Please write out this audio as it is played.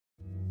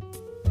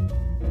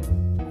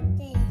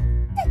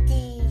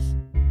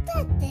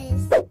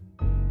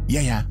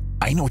Yeah,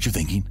 I know what you're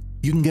thinking.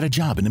 You can get a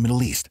job in the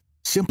Middle East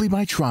simply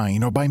by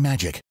trying or by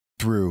magic,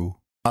 through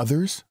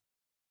others,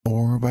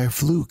 or by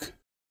fluke.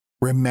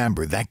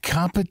 Remember that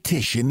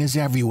competition is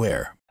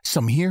everywhere.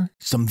 Some here,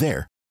 some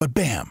there, but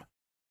bam!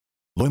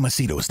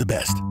 Machedo is the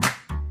best.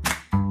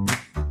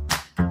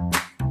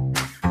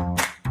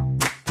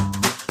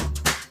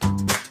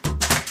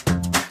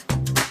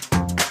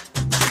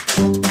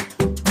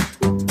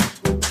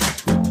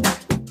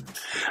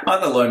 I'm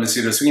the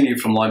Machedo, speaking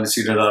from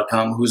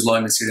Machedo.com. Who's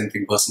Machedo and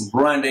Think Personal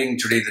Branding?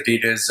 Today the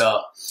date is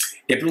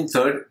April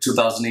 3rd,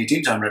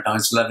 2018. Time right now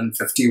is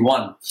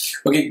 11:51.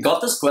 Okay,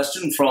 got this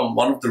question from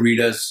one of the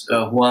readers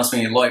who asked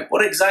me, Lloyd,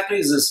 what exactly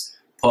is this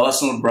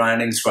personal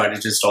branding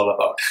strategist all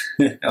about?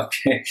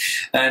 Okay,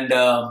 and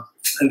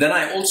then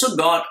I also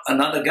got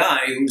another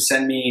guy who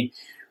sent me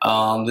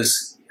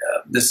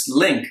this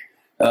link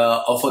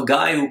of a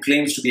guy who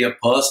claims to be a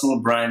personal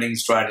branding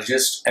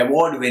strategist,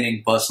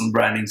 award-winning personal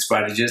branding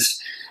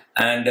strategist.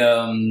 And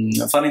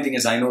funny thing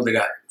is, I know the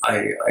guy.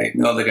 I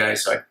know the guy,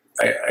 so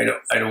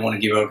I don't want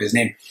to give out his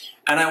name.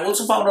 And I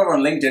also found out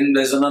on LinkedIn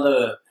there's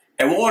another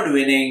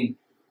award-winning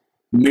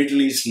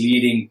Middle East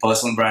leading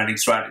personal branding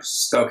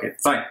strategist. Okay,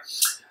 fine.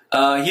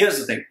 Here's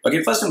the thing.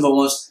 Okay, first and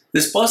foremost,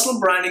 this personal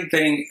branding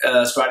thing,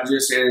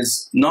 strategist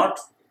is not.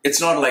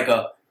 It's not like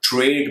a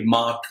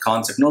trademarked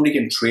concept. Nobody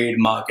can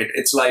trademark it.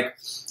 It's like,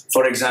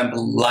 for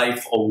example,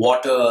 life or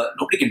water.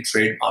 Nobody can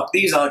trademark.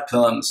 These are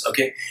terms.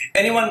 Okay,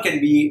 anyone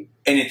can be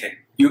anything.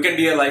 You can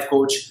be a life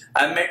coach.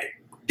 I met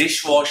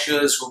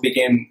dishwashers who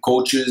became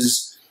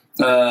coaches,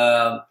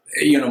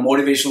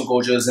 motivational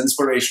coaches,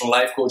 inspirational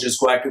life coaches,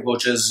 proactive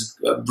coaches,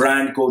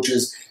 brand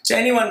coaches. So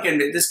anyone can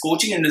be. This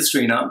coaching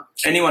industry now,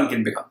 anyone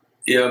can become.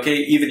 Yeah, okay,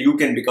 even you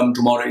can become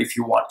tomorrow if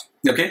you want.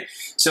 Okay,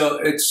 so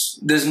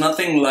there's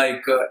nothing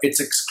like it's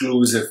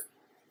exclusive.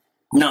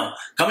 Now,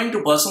 coming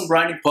to personal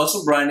branding,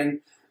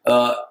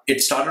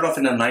 it started off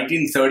in the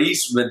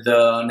 1930s with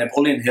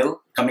Napoleon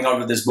Hill coming out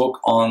with this book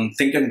on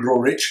Think and Grow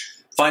Rich.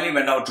 Finally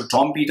went out to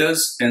Tom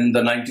Peters in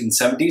the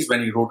 1970s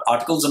when he wrote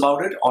articles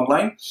about it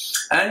online.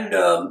 And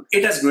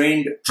it has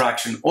gained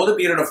traction. Over the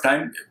period of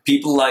time,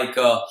 people like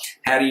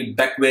Harry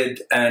Beckwith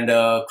and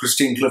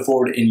Christine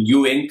Clifford in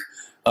You Inc.,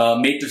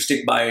 Made to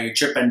Stick by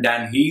Chip and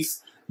Dan Heath.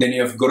 Then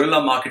you have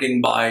Guerrilla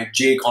Marketing by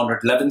J.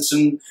 Conrad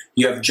Levinson.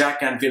 You have Jack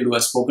Canfield, who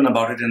has spoken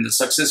about it in The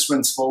Success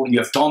Principle. You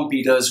have Tom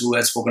Peters, who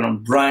has spoken on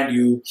Brand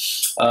You.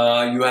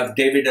 You have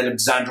David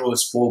Alexandro, who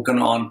has spoken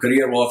on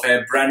Career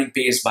Warfare. Branding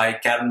Pace by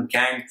Karen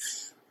Kang.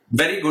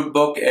 Very good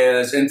book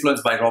is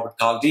Influenced by Robert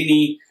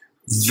Cialdini.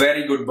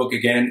 Very good book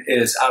again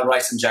is Al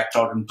Rice and Jack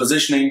Trout in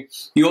Positioning.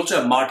 You also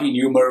have Marty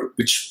Neumer,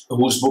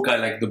 whose book I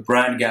like, The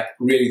Brand Gap,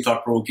 really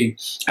thought-provoking.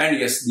 And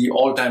yes, the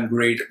all-time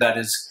great, that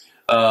is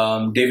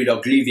David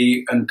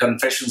Ogilvy and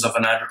Confessions of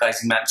an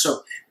Advertising Man.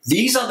 So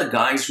these are the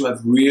guys who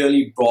have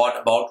really brought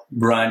about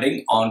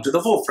branding onto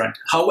the forefront.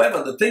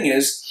 However, the thing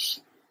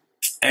is,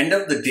 end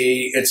of the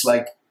day, it's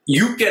like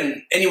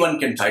anyone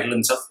can title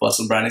himself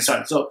personal branding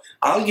strategist. So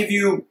I'll give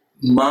you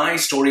my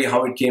story,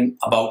 how it came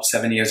about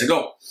 7 years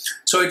ago.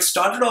 So it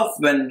started off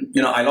when,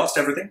 I lost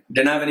everything,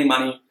 didn't have any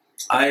money.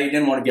 I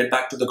didn't want to get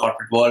back to the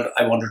corporate world.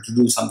 I wanted to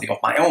do something of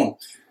my own.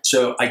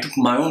 So I took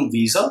my own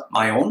visa,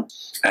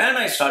 and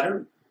I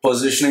started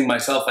positioning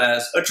myself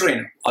as a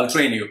trainer. I'll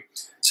train you.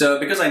 So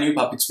because I knew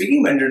public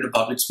speaking, went into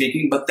public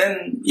speaking, but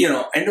then,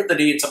 end of the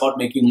day, it's about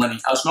making money.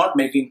 I was not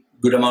making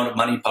good amount of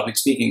money public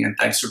speaking, and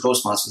thanks to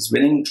Toastmasters,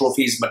 winning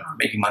trophies, but not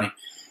making money.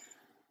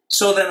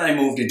 So then I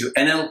moved into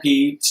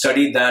NLP,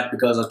 studied that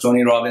because of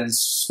Tony Robbins,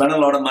 spent a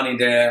lot of money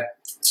there,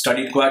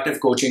 studied proactive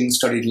coaching,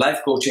 studied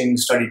life coaching,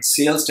 studied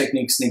sales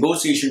techniques,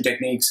 negotiation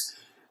techniques,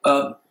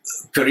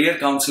 career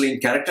counseling,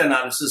 character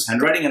analysis,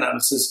 handwriting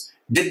analysis.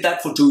 Did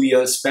that for 2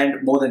 years,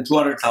 spent more than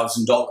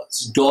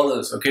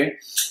 $200,000, okay?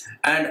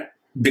 And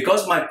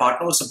because my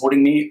partner was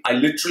supporting me, I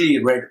literally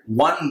read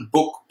one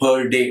book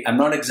per day. I'm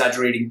not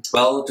exaggerating,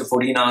 12 to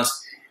 14 hours.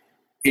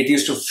 It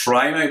used to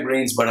fry my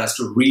brains, but I has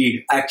to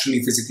read,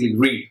 actually physically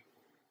read,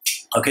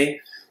 okay?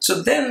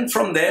 So then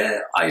from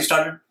there, I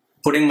started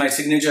putting my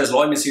signature as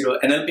Lloyd Machedo,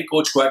 NLP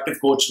coach, proactive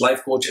coach,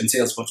 life coach, and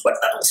sales coach. But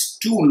that was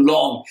too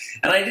long.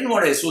 And I didn't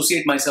want to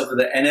associate myself with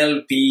the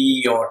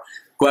NLP or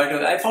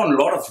proactive. I found a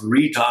lot of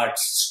retards,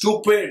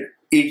 stupid,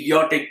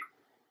 idiotic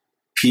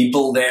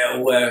people there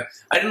where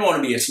I didn't want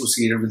to be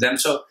associated with them.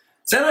 So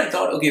then I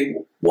thought, okay,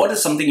 what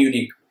is something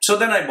unique? So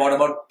then I bought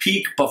about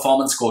Peak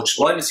Performance Coach,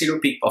 Lloyd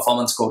Machedo Peak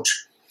Performance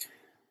Coach.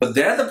 But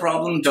there the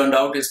problem turned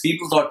out is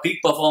people thought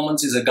Peak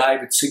Performance is a guy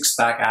with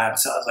six-pack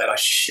abs. I was like, oh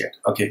shit,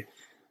 okay.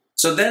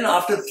 So then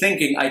after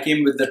thinking, I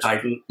came with the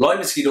title, Lloyd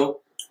Machedo,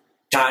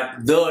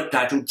 the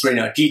Tattoo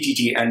Trainer,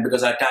 TTT, and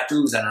because I had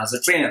tattoos and I was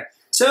a trainer.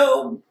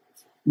 So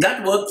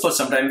that worked for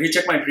some time. If you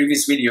check my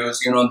previous videos,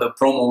 the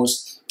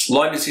promos,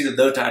 Lloyd Machedo,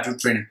 the Tattoo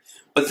Trainer.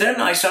 But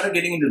then I started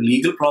getting into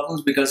legal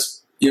problems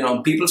because,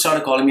 people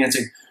started calling me and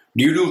saying,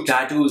 do you do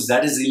tattoos?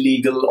 That is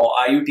illegal. Or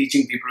are you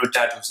teaching people to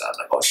tattoos? I was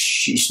like, oh,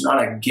 sheesh, not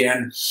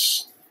again.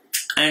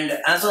 And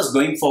as I was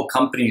going for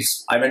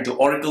companies, I went to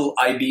Oracle,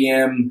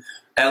 IBM,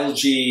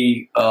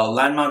 LG,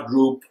 Landmark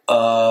Group,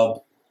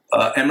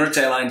 Emirates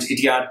Airlines,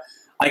 Etihad.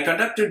 I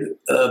conducted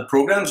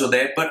programs over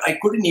there, but I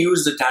couldn't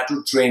use the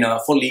tattoo trainer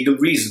for legal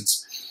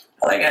reasons.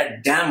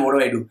 Like, damn, what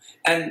do I do?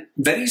 And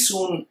very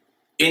soon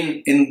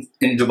in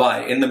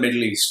Dubai, in the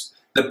Middle East,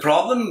 the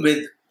problem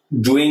with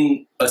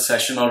doing a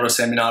session or a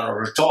seminar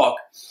or a talk,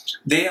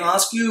 they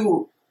ask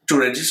you to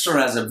register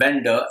as a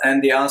vendor,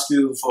 and they ask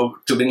you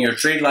to bring your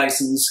trade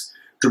license,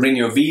 to bring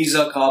your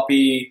visa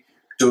copy,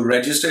 to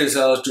register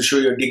yourself, to show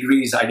your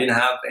degrees. I didn't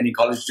have any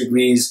college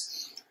degrees.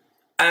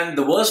 And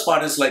the worst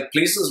part is, like,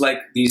 places like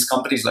these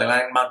companies like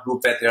Landmark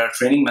Group, where there are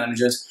training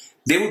managers,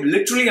 they would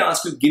literally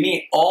ask you, give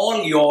me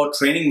all your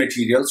training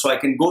material so I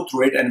can go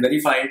through it and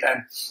verify it,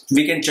 and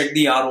we can check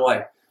the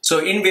ROI. So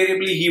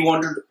invariably, he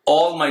wanted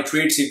all my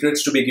trade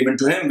secrets to be given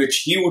to him,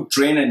 which he would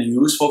train and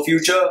use for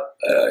future,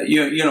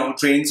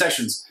 training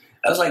sessions.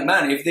 I was like,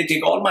 man, if they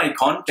take all my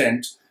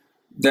content,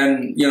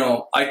 then,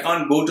 I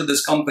can't go to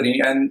this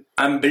company and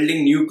I'm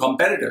building new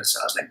competitors.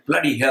 I was like,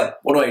 bloody hell,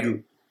 what do I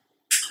do?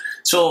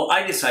 So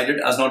I decided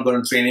I was not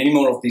going to train any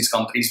more of these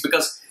companies,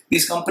 because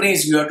these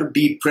companies, you have to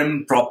be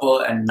prim,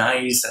 proper, and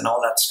nice and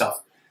all that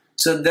stuff.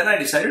 So then I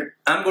decided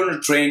I'm going to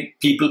train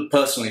people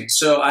personally.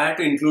 So I had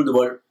to include the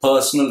word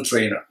personal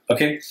trainer,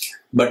 okay?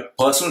 But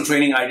personal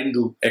training, I didn't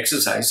do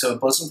exercise. So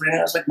personal training,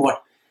 I was like,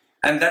 what?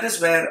 And that is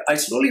where I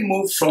slowly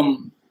moved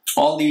from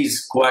all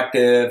these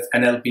coactive,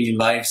 NLP,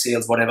 live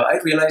sales, whatever. I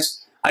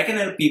realized I can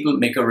help people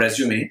make a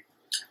resume.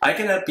 I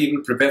can help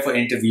people prepare for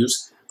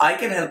interviews. I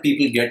can help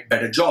people get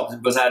better jobs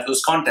because I had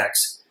those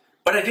contacts.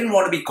 But I didn't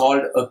want to be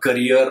called a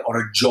career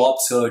or a job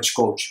search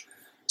coach.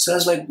 So I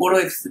was like, what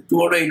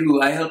do I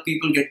do? I help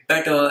people get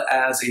better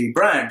as a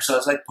brand. So I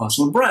was like,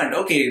 personal brand.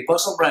 Okay,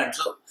 personal brand.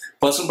 So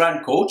personal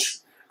brand coach.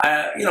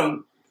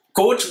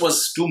 Coach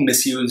was too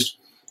misused.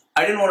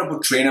 I didn't want to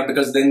put trainer,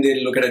 because then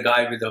they look at a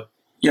guy with a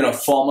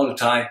formal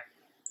tie.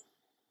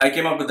 I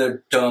came up with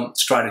the term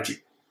strategy,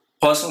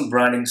 personal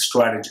branding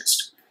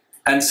strategist.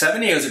 And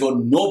 7 years ago,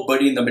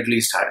 nobody in the Middle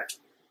East had it.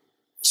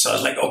 So I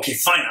was like, okay,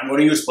 fine, I'm going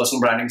to use personal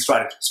branding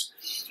strategist.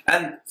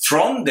 And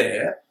from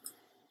there,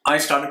 I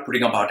started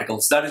putting up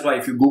articles. That is why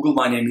if you Google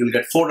my name, you'll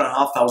get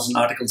 4,500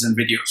 articles and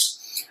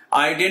videos.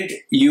 I didn't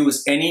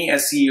use any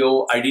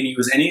SEO. I didn't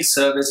use any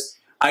service.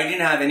 I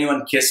didn't have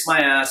anyone kiss my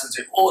ass and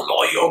say, oh,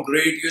 Law, you're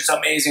great, you're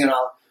amazing and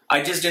all.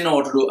 I just didn't know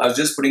what to do. I was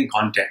just putting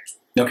content,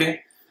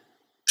 okay?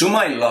 To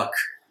my luck,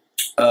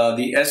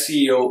 the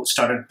SEO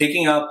started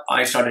picking up.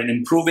 I started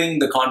improving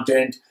the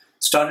content,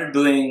 started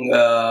doing,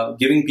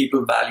 giving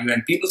people value,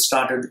 and people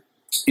started,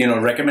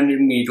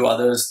 recommending me to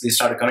others. They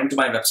started coming to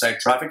my website.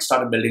 Traffic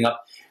started building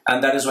up.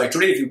 And that is why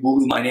today, if you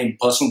Google my name,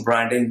 personal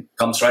branding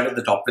comes right at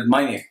the top with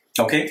my name,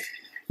 okay?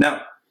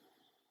 Now,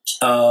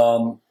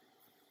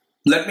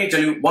 let me tell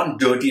you one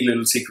dirty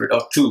little secret,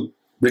 or two,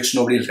 which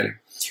nobody will tell you.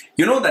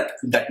 You know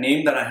that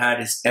name that I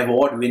had is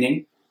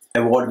award-winning.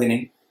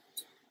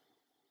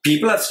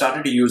 People have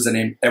started to use the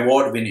name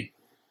award-winning.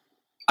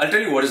 I'll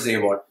tell you what is the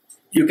award.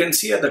 You can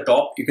see at the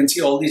top, you can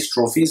see all these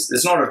trophies. This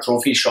is not a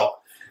trophy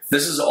shop.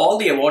 This is all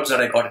the awards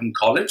that I got in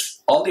college,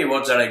 all the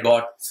awards that I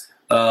got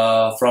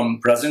from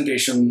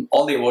presentation,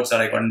 all the awards that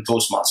I got in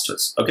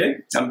Toastmasters, okay?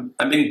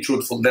 I'm being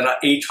truthful. There are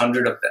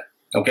 800 of them,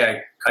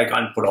 okay? I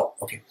can't put all,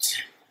 okay?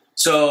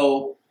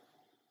 So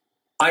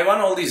I won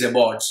all these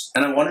awards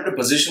and I wanted to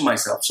position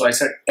myself. So I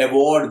said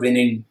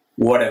award-winning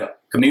whatever,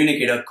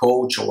 communicator,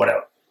 coach, or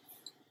whatever.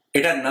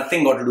 It had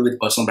nothing got to do with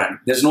personal branding.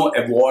 There's no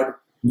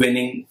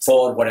award-winning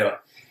for whatever.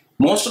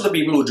 Most of the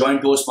people who join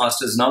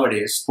Toastmasters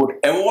nowadays put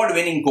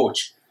award-winning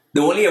coach.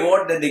 The only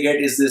award that they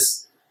get is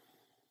this,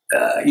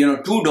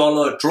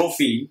 $2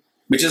 trophy,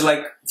 which is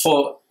like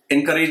for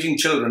encouraging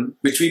children,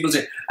 which people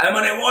say, I'm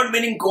an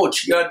award-winning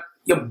coach.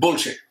 You're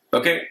bullshit,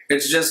 okay?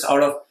 It's just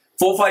out of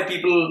 4 or 5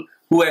 people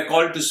who are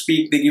called to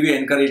speak, they give you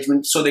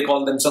encouragement, so they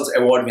call themselves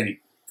award-winning.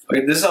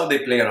 Okay, this is how they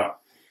play around.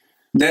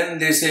 Then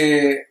they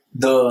say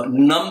the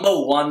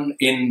 #1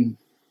 in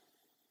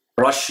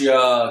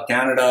Russia,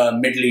 Canada,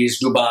 Middle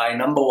East, Dubai,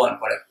 #1,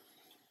 whatever.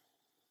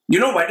 You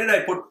know why did I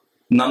put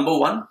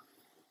 #1?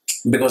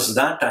 Because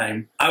that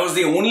time, I was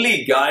the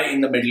only guy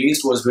in the Middle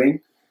East who was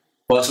doing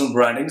personal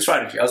branding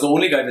strategy. I was the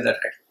only guy with that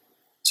title.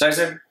 So I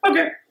said,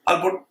 okay,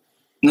 I'll put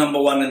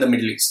 #1 in the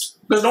Middle East.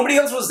 Because nobody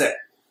else was there.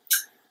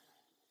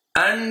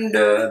 And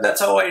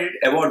that's how I did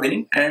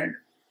award-winning and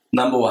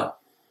 #1.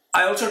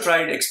 I also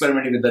tried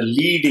experimenting with the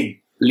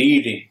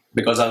leading,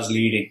 because I was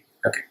leading.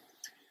 Okay.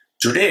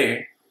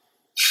 Today,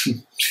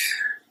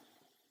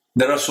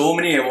 there are so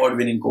many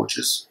award-winning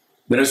coaches.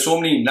 There are so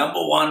many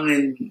 #1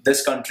 in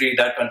this country,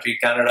 that country,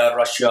 Canada,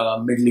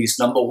 Russia, Middle East,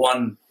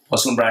 #1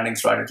 personal branding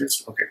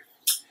strategist. Okay.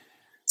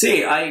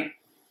 See, I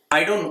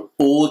don't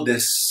owe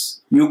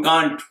this. You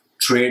can't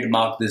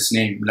trademark this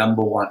name,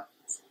 #1.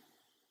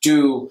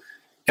 To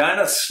kind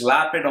of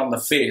slap it on the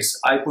face,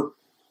 I put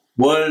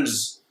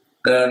world's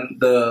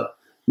the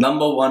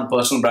 #1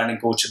 personal branding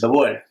coach in the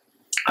world.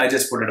 I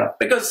just put it up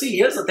because see,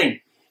 here's the thing: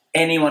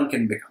 anyone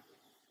can become.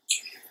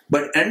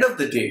 But end of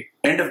the day,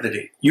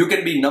 you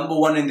can be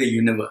 #1 in the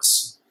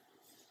universe.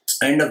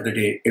 End of the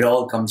day, it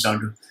all comes down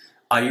to: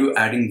 are you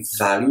adding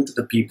value to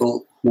the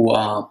people who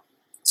are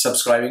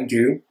subscribing to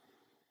you.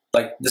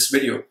 Like, this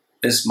video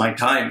is my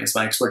time, it's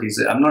my expertise.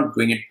 I'm not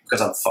doing it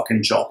because I'm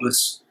fucking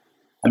jobless.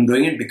 I'm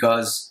doing it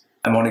because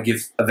I want to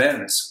give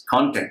awareness,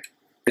 content.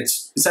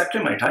 It's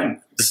actually my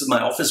time. This is my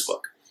office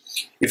work.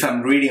 If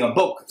I'm reading a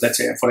book, let's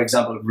say, for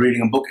example,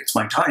 reading a book, it's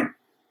my time.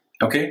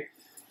 Okay?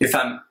 If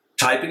I'm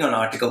typing an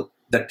article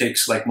that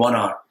takes like 1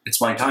 hour,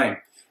 it's my time.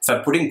 If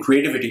I'm putting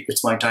creativity,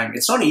 it's my time.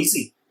 It's not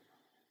easy.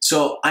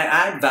 So I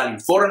add value.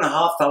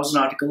 4,500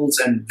 articles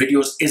and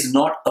videos is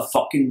not a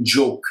fucking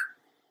joke.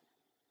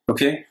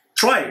 Okay?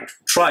 Try it.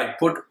 Try it.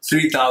 Put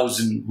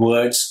 3,000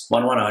 words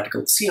on one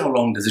article. See how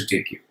long does it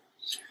take you.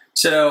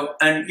 So,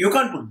 and you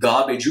can't put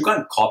garbage. You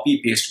can't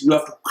copy paste. You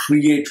have to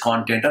create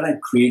content, and I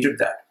created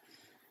that.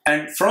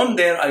 And from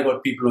there, I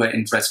got people who were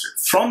interested.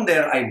 From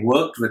there, I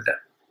worked with them.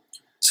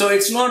 So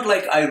it's not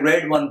like I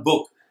read one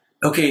book.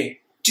 Okay,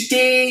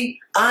 today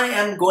I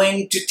am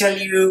going to tell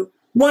you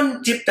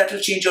one tip that will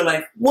change your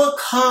life. Work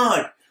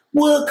hard.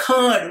 Work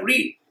hard.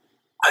 Read.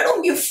 I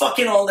don't give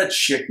fucking all that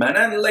shit, man.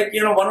 And like,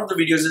 you know, one of the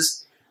videos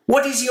is,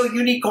 what is your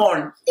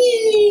unicorn?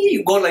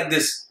 You go like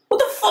this. What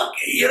the fuck?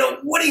 You know,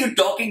 what are you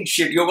talking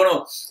shit? You're going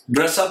to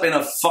dress up in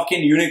a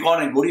fucking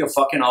unicorn and go to your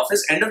fucking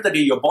office. End of the day,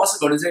 your boss is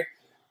going to say,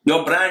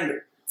 your brand,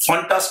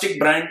 fantastic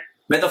brand,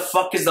 where the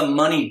fuck is the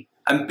money?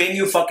 I'm paying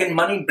you fucking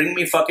money, bring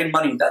me fucking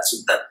money.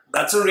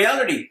 That's a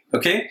reality,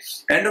 okay?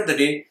 End of the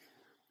day,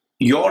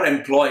 your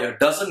employer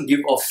doesn't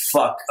give a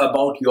fuck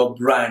about your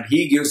brand.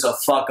 He gives a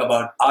fuck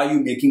about, are you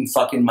making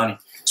fucking money?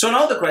 So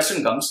now the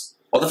question comes,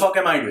 what the fuck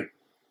am I doing?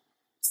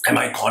 Am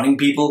I conning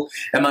people?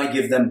 Am I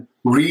giving them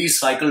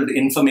recycled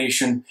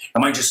information?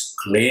 Am I just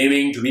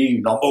claiming to be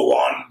number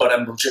one, but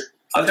I'm bullshit?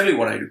 I'll tell you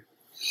what I do.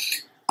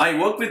 I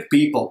work with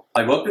people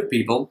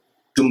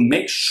to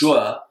make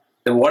sure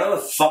that whatever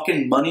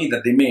fucking money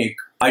that they make,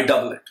 I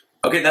double it.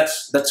 Okay,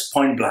 that's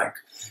point blank.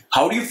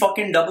 How do you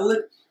fucking double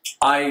it?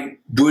 I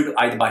do it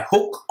either by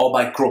hook or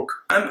by crook.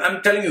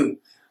 I'm telling you,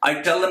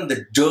 I tell them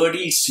the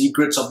dirty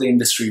secrets of the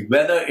industry,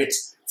 whether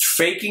it's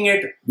faking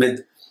it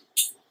with,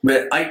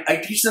 where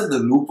I teach them the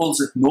loopholes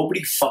that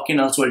nobody fucking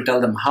else will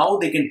tell them, how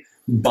they can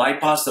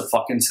bypass the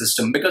fucking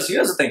system. Because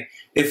here's the thing,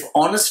 if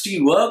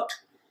honesty worked,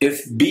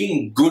 if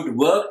being good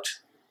worked,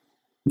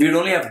 we would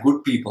only have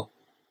good people.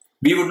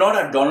 We would not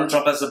have Donald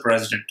Trump as the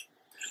president.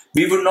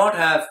 We would not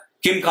have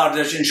Kim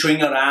Kardashian showing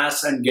her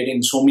ass and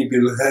getting so many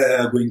people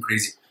going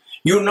crazy.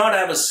 You would not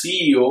have a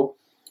CEO.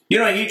 You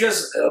know, he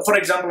just, for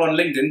example, on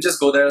LinkedIn, just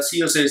go there, a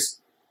CEO says,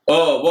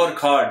 oh, work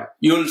hard,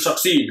 you'll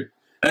succeed.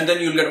 And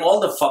then you'll get all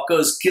the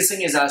fuckers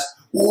kissing his ass.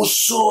 Oh,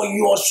 so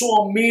you are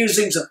so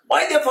amazing.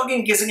 Why they're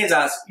fucking kissing his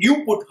ass?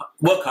 You put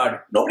work hard.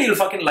 Nobody will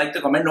fucking like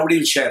the comment. Nobody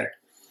will share it.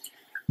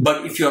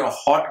 But if you're a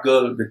hot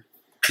girl with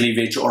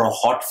cleavage or a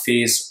hot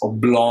face or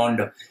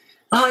blonde,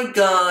 hi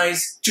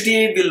guys,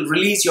 today we'll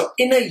release your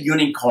inner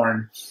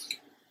unicorn.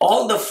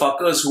 All the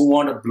fuckers who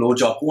want a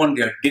blowjob, who want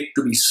their dick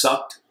to be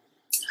sucked.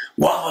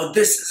 Wow,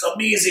 this is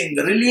amazing.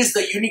 Release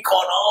the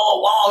unicorn.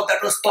 Oh, wow,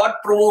 that was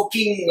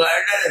thought-provoking.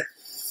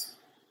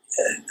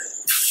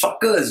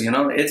 Fuckers, you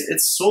know,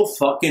 it's so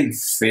fucking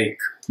fake.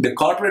 The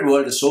corporate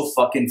world is so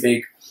fucking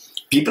fake.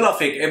 People are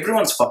fake.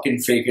 Everyone's fucking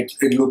fake,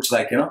 it looks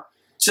like, you know.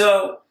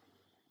 So,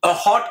 a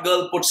hot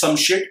girl puts some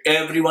shit,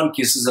 everyone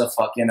kisses her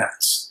fucking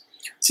ass.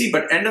 See,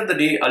 but end of the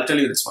day, I'll tell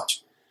you this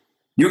much.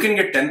 You can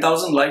get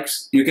 10,000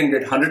 likes, you can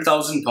get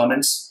 100,000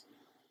 comments.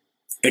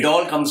 It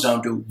all comes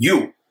down to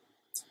you.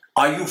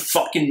 Are you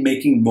fucking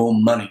making more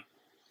money?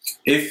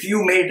 If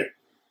you made,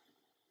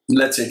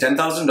 let's say,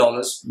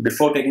 $10,000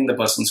 before taking the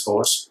person's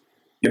course,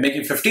 you're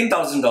making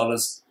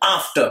 $15,000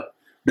 after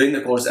doing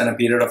the course in a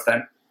period of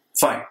time,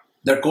 fine.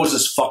 That course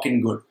is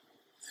fucking good.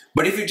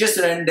 But if you just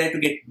went there to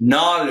get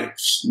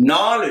knowledge,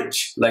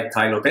 like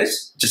Thai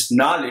Lopez, just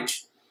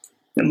knowledge,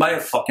 then buy a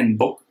fucking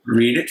book,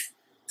 read it.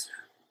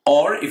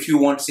 Or if you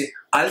want to say,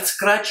 I'll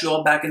scratch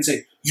your back and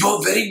say,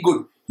 you're very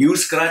good. You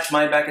scratch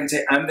my back and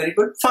say, I'm very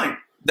good, fine.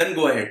 Then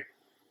go ahead.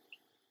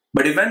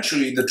 But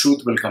eventually the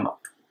truth will come out.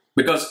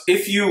 Because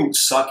if you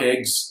suck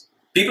eggs,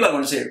 people are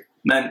going to say,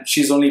 man,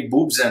 she's only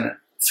boobs and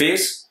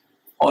face,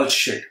 all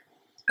shit.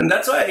 And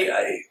that's why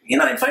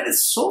I find it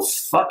so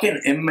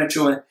fucking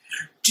immature.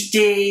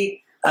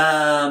 Today,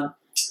 I'm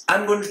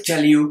going to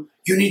tell you,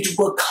 you need to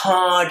work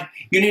hard,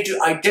 you need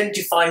to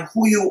identify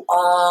who you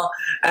are,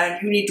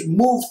 and you need to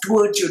move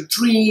towards your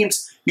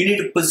dreams, you need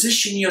to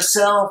position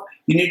yourself,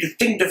 you need to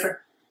think different.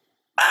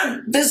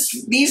 Man,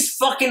 these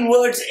fucking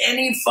words,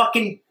 any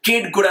fucking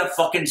kid could have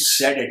fucking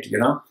said it, you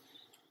know.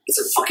 It's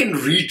a fucking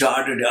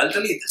retarded. I'll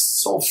tell you, this is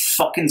so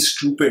fucking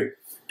stupid.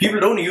 People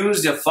don't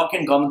use their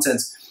fucking common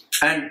sense.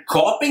 And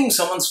copying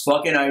someone's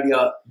fucking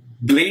idea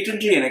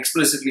blatantly and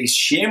explicitly,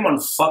 shame on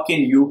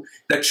fucking you.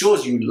 That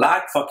shows you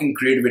lack fucking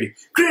creativity.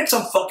 Create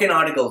some fucking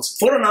articles.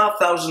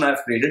 4,500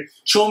 I've created.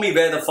 Show me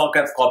where the fuck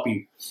I've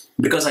copied.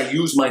 Because I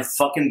use my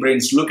fucking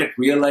brains to look at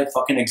real life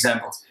fucking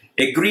examples.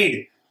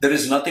 Agreed, there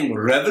is nothing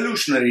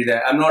revolutionary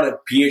there. I'm not a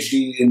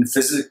PhD in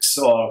physics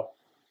or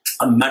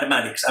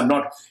mathematics. I'm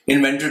not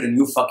invented a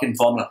new fucking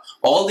formula.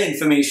 All the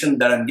information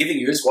that I'm giving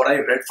you is what I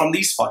read from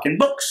these fucking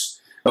books.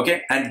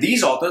 Okay, and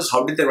these authors,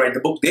 how did they write the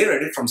book? They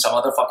read it from some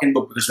other fucking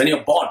book, because when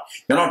you're born,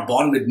 you're not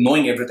born with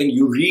knowing everything.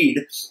 You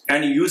read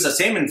and you use the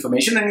same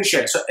information and you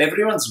share. So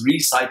everyone's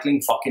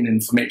recycling fucking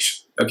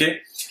information. Okay,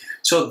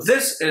 so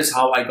this is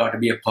how I got to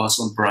be a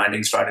personal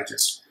branding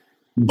strategist.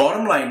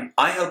 Bottom line,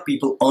 I help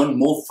people earn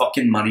more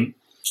fucking money.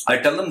 I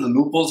tell them the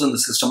loopholes in the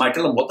system. I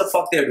tell them what the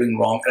fuck they're doing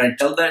wrong, and I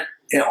tell that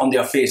on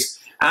their face.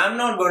 I'm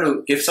not going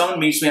to, if someone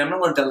meets me, I'm not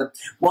going to tell them,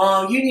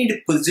 wow, you need to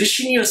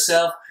position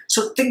yourself.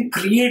 So think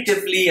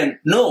creatively. And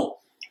no,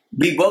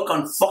 we work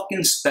on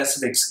fucking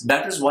specifics.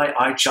 That is why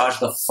I charge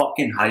the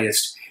fucking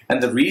highest.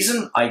 And the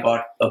reason I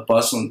got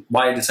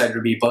why I decided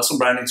to be a personal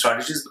branding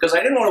strategist, because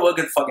I didn't want to work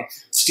with fucking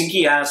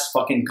stinky ass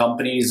fucking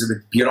companies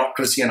with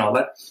bureaucracy and all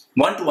that.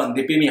 One-to-one,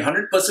 they pay me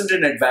 100%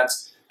 in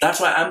advance. That's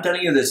why I'm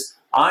telling you this.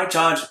 I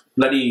charge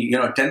bloody,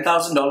 $10,000,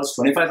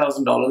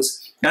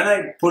 $25,000, and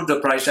I put the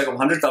price tag of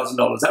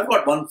 $100,000. I've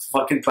got one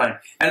fucking client,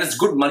 and it's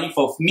good money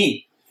for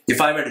me. If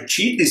I were to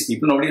cheat these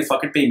people, nobody will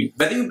fucking pay me.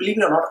 Whether you believe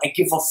it or not, I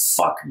give a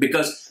fuck,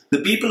 because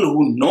the people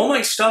who know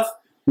my stuff,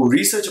 who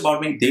research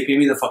about me, they pay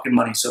me the fucking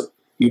money. So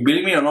you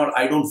believe me or not,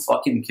 I don't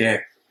fucking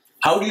care.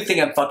 How do you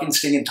think I'm fucking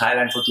staying in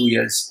Thailand for 2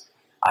 years?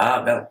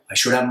 Well, I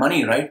should have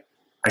money, right?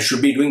 I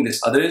should be doing this.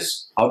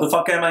 Others, how the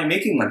fuck am I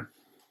making money?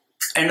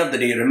 End of the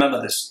day,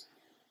 remember this.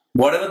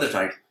 Whatever the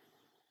title,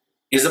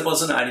 is the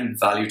person adding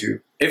value to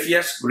you? If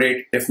yes,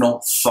 great. If no,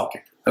 fuck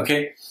it.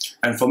 Okay?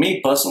 And for me,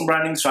 personal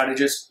branding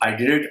strategist, I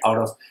did it out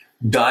of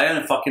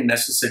dire fucking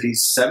necessity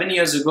 7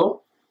 years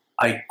ago.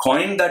 I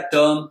coined that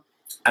term,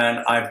 and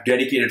I've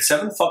dedicated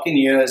 7 fucking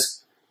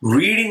years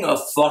reading a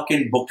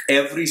fucking book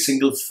every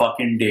single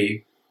fucking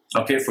day.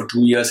 Okay, for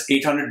 2 years,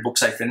 800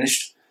 books I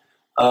finished.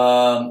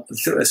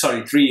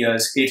 3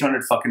 years,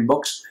 800 fucking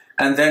books.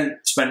 And then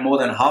spent more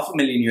than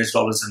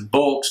 $500,000 in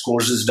books,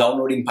 courses,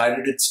 downloading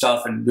pirated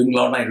stuff, and doing a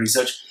lot of my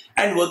research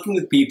and working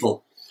with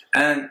people.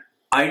 And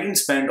I didn't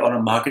spend on a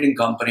marketing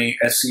company,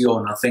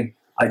 SEO, nothing.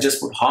 I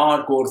just put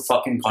hardcore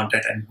fucking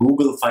content, and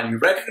Google finally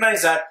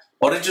recognized that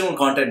original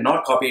content,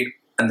 not copied,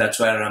 and that's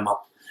where I'm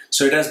up.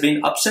 So it has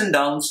been ups and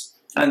downs,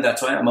 and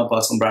that's why I'm a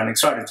personal branding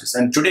strategist.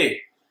 And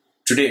today,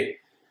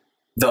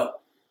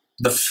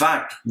 the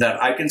fact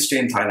that I can stay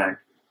in Thailand,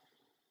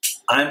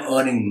 I'm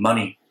earning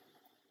money,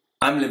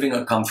 I'm living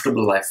a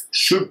comfortable life,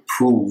 should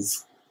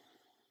prove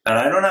that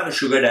I don't have a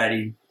sugar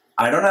daddy,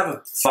 I don't have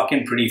a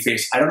fucking pretty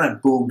face, I don't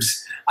have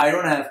boobs, I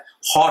don't have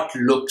hot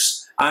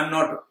looks, I'm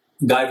not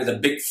a guy with a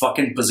big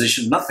fucking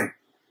position, nothing.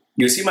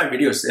 You see my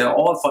videos, they're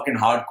all fucking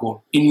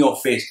hardcore, in your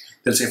face.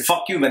 They'll say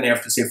fuck you when they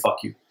have to say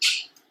fuck you.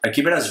 I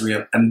keep it as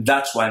real, and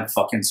that's why I'm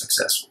fucking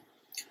successful.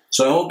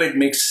 So I hope it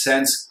makes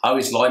sense. How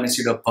is Loy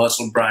Machedo a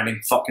personal branding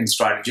fucking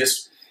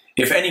strategist?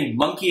 If any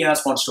monkey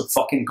ass wants to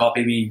fucking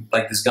copy me,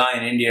 like this guy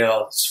in India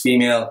or this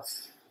female,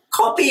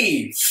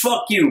 copy,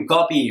 fuck you,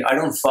 copy. I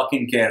don't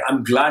fucking care.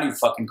 I'm glad you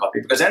fucking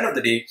copy, because at the end of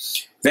the day,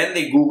 when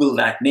they Google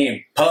that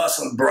name,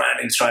 personal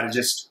branding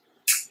strategist,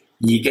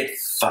 you get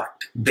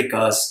fucked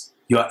because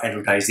you are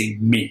advertising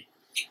me.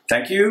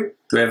 Thank you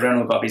to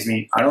everyone who copies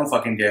me. I don't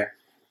fucking care.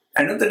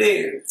 End of the day,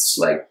 it's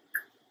like,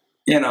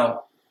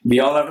 we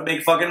all have to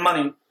make fucking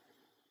money,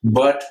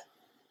 but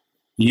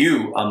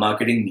you are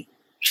marketing me,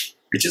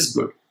 which is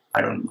good. I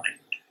don't mind.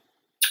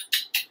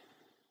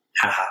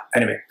 Haha.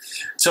 Anyway,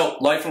 so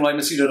Loy from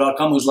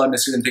LoyMachedo.com, who's Loy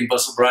Machedo and Think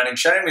Personal Branding,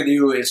 sharing with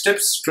you his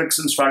tips, tricks,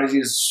 and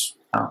strategies.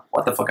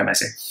 What the fuck am I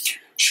saying?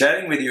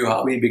 Sharing with you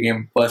how we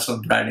became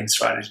personal branding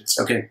strategists.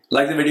 Okay,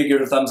 like the video,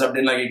 give it a thumbs up.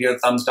 Didn't like it, give it a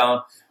thumbs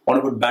down.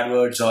 Want to put bad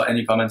words or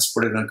any comments,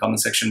 put it in the comment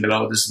section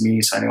below. This is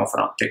me signing off for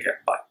now. Take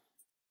care. Bye.